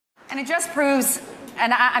And it just proves,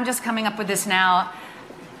 and I'm just coming up with this now,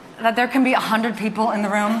 that there can be 100 people in the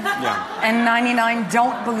room, and 99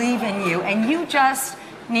 don't believe in you, and you just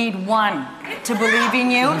need one to believe in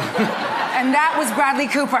you, and that was Bradley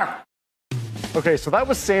Cooper. Okay, so that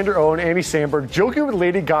was Sandra Oh and Andy Samberg joking with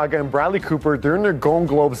Lady Gaga and Bradley Cooper during their Golden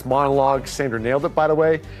Globes monologue. Sandra nailed it, by the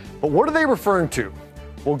way. But what are they referring to?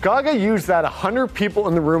 Well, Gaga used that 100 people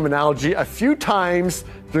in the room analogy a few times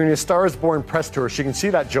during the Star is Born press tour, so you can see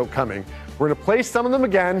that joke coming. We're going to play some of them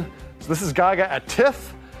again. So this is Gaga at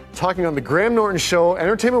TIFF, talking on The Graham Norton Show,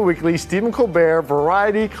 Entertainment Weekly, Stephen Colbert,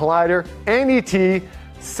 Variety, Collider, and ET.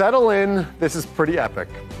 Settle in. This is pretty epic.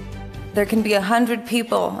 There can be 100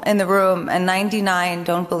 people in the room and 99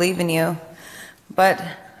 don't believe in you. But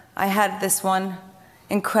I had this one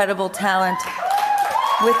incredible talent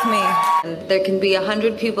with me. There can be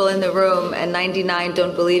 100 people in the room and 99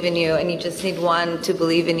 don't believe in you, and you just need one to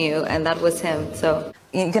believe in you, and that was him. So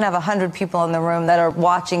you can have 100 people in the room that are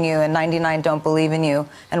watching you and 99 don't believe in you,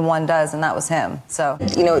 and one does, and that was him. So,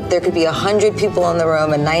 you know, there could be 100 people in the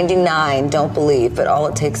room and 99 don't believe, but all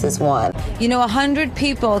it takes is one. You know, 100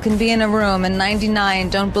 people can be in a room and 99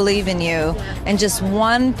 don't believe in you, and just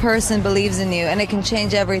one person believes in you, and it can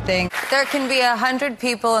change everything. There can be 100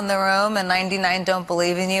 people in the room and 99 don't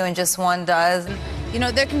believe in you, and just one does. You know,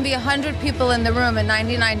 there can be 100 people in the room and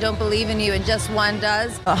 99 don't believe in you and just one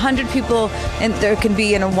does. 100 people there can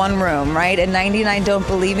be in one room, right? And 99 don't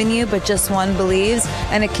believe in you, but just one believes,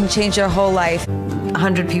 and it can change your whole life.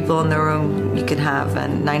 100 people in the room you can have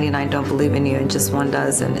and 99 don't believe in you and just one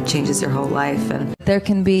does, and it changes your whole life. And there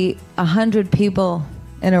can be 100 people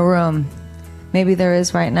in a room, maybe there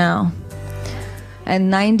is right now, and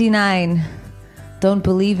 99 don't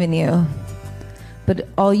believe in you. But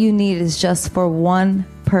all you need is just for one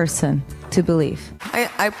person to believe.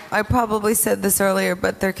 I probably said this earlier,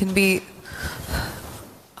 but there can be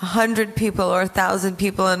 100 people or 1,000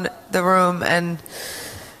 people in the room and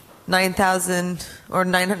 9,000 or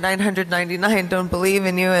 999 don't believe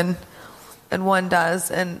in you, and one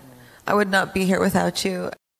does. And I would not be here without you.